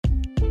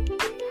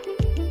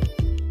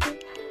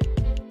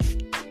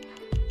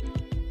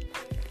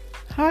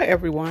Hi,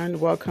 everyone.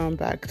 Welcome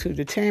back to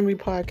the Tammy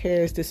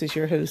podcast. This is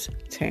your host,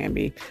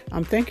 Tammy.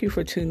 Thank you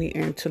for tuning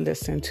in to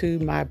listen to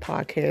my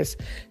podcast.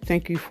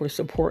 Thank you for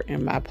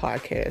supporting my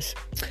podcast.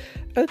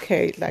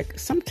 Okay,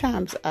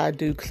 sometimes I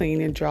do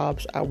cleaning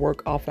jobs. I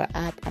work off an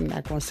app. I'm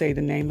not going to say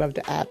the name of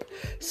the app.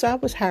 So I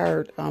was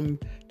hired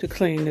to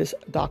clean this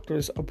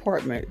doctor's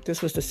apartment.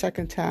 This was the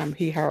second time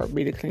he hired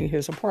me to clean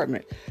his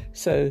apartment.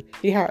 So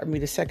he hired me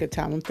the second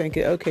time. I'm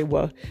thinking, okay,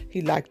 well,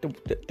 he liked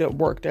the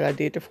work that I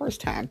did the first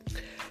time.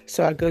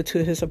 So I go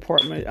to his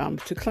apartment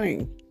to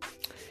clean.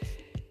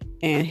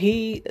 And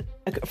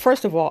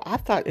first of all, I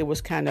thought it was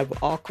kind of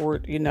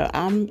awkward.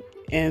 I'm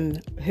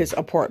in his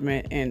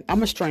apartment and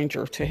I'm a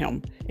stranger to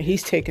him and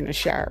he's taking a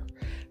shower.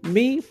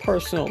 Me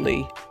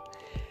personally,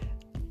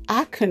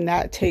 I could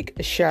not take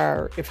a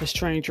shower if a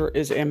stranger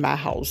is in my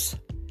house.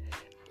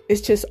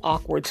 It's just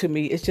awkward to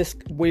me. It's just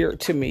weird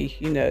to me.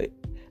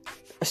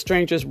 A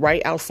stranger's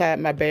right outside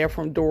my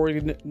bathroom door,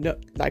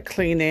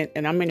 cleaning,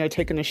 and I'm in there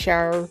taking a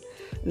shower.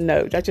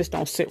 No, that just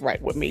don't sit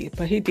right with me.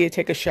 But he did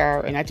take a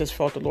shower, and I just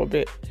felt a little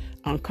bit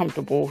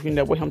uncomfortable,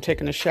 with him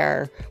taking a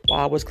shower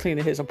while I was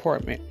cleaning his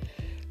apartment.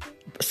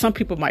 Some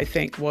people might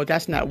think, well,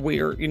 that's not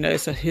weird.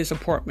 It's his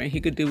apartment. He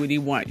could do what he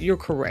wants. You're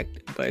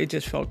correct. But it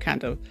just felt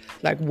kind of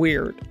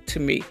weird to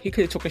me. He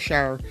could have took a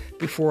shower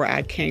before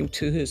I came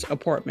to his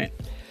apartment.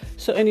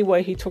 So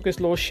anyway, he took his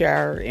little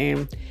shower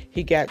and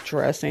he got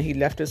dressed and he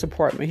left his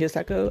apartment. He's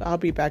like, oh, I'll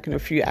be back in a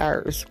few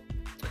hours.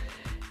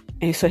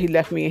 And so he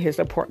left me in his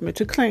apartment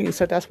to clean.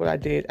 So that's what I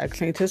did. I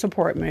cleaned his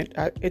apartment.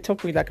 It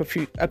took me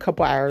a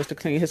couple hours to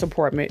clean his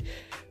apartment.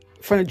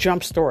 From the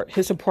jump start,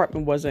 his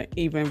apartment wasn't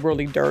even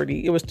really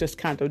dirty. It was just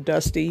kind of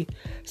dusty.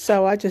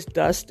 So I just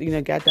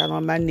got down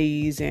on my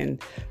knees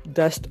and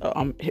dust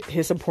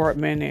his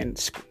apartment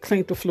and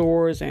cleaned the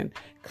floors and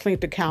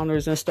cleaned the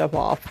counters and stuff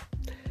off.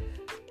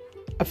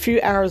 A few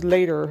hours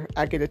later,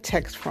 I get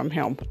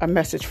a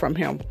message from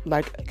him,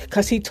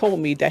 because he told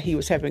me that he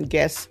was having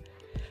guests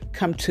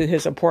come to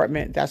his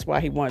apartment. That's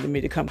why he wanted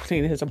me to come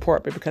clean his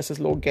apartment, because his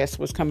little guest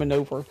was coming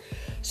over.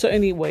 So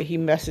anyway, he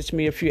messaged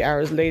me a few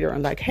hours later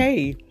and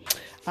hey,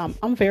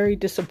 I'm very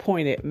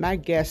disappointed. My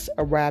guests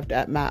arrived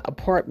at my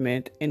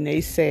apartment and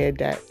they said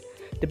that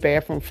the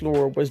bathroom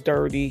floor was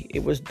dirty.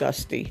 It was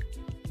dusty.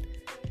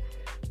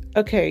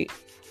 Okay,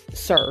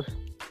 sir.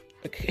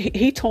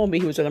 He told me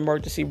he was an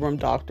emergency room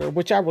doctor,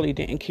 which I really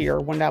didn't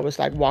care when I was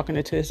walking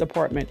into his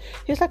apartment.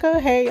 He's like, oh,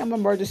 hey, I'm an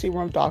emergency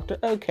room doctor.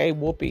 Okay,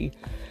 whoopee,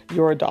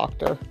 you're a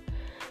doctor.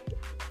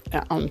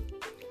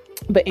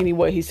 But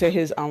anyway, he said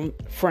his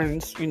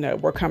friends,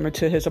 were coming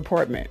to his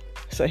apartment.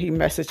 So he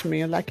messaged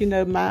me and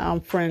my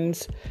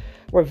friends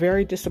were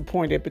very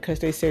disappointed because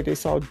they said they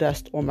saw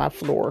dust on my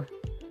floor.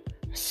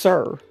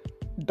 Sir,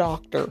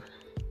 doctor,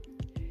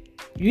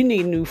 you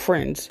need new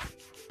friends.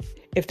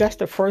 If that's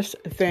the first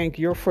thing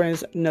your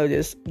friends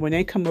notice when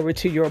they come over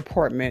to your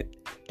apartment,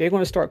 they're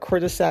going to start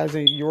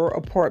criticizing your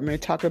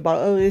apartment, talking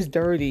about, oh, it's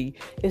dirty,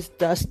 it's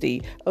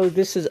dusty, oh,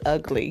 this is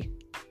ugly.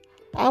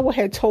 I would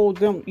have told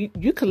them,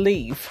 you could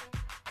leave.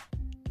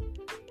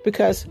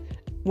 Because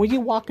when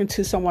you walk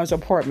into someone's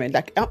apartment,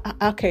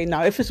 okay,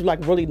 now if it's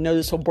really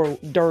noticeable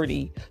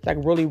dirty,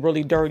 really,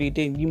 really dirty,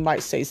 then you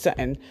might say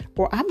something.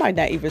 Or I might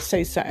not even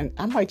say something.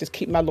 I might just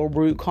keep my little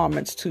rude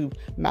comments to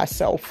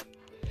myself.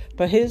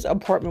 But his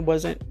apartment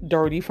wasn't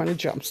dirty from the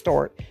jump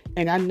start.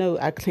 And I know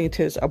I cleaned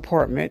his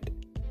apartment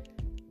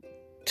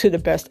to the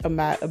best of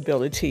my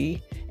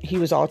ability. He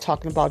was all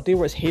talking about there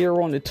was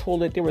hair on the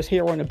toilet. There was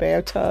hair on the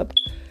bathtub.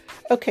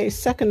 Okay,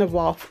 second of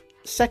all,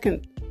 sir,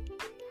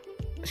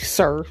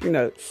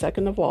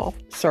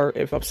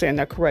 if I'm saying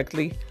that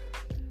correctly,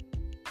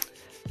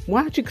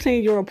 why don't you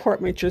clean your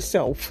apartment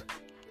yourself?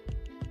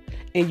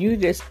 And you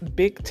this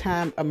big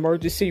time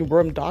emergency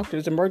room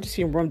doctors make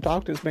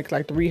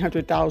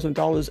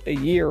 $300,000 a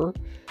year.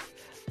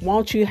 Why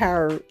don't you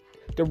hire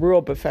the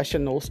real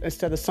professionals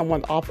instead of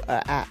someone off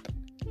an app?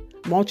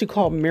 Why don't you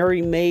call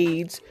Merry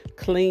Maids,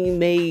 Clean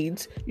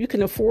Maids? You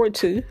can afford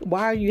to.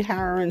 Why are you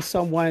hiring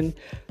someone?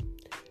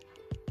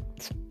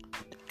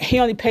 He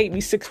only paid me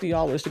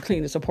 $60 to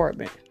clean his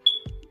apartment.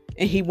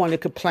 And he wanted to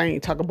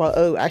complain, talk about,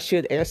 oh, I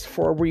should ask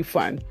for a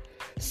refund.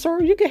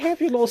 Sir, you can have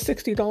your little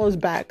 $60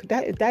 back.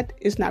 That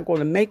is not going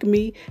to make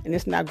me, and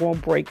it's not going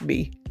to break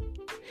me.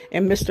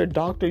 And Mr.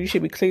 Doctor, you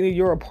should be cleaning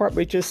your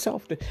apartment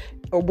yourself.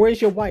 Or where's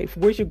your wife?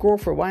 Where's your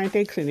girlfriend? Why aren't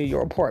they cleaning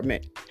your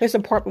apartment? His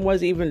apartment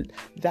wasn't even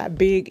that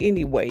big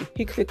anyway.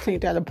 He could have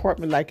cleaned that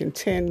apartment in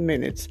 10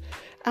 minutes.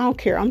 I don't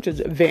care. I'm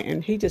just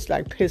venting. He just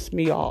pissed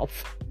me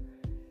off.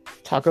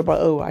 Talk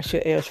about, oh, I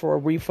should ask for a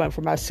refund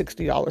for my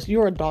 $60.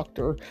 You're a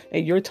doctor,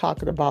 and you're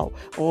talking about,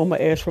 oh, I'm going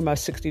to ask for my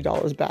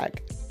 $60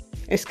 back.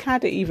 It's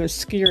kind of even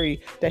scary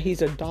that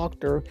he's a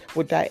doctor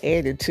with that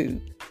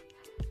attitude.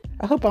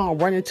 I hope I don't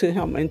run into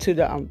him I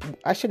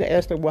should have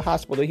asked him what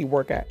hospital he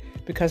work at,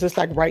 because it's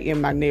right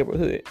in my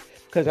neighborhood.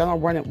 Because I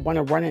don't want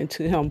to run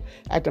into him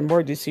at the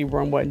emergency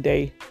room one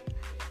day,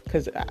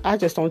 because I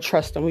just don't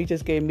trust him. He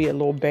just gave me a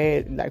little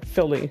bad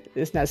feeling.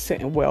 It's not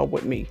sitting well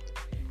with me.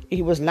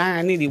 He was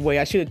lying anyway.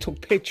 I should have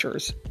took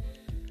pictures.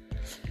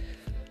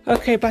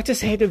 Okay, but I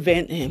just had to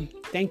vent, and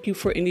thank you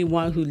for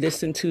anyone who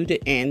listened to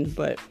the end,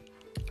 but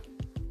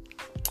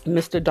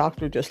Mr.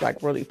 Doctor just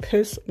like really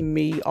pissed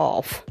me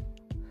off.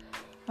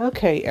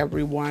 Okay,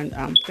 everyone.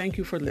 Thank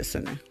you for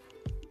listening.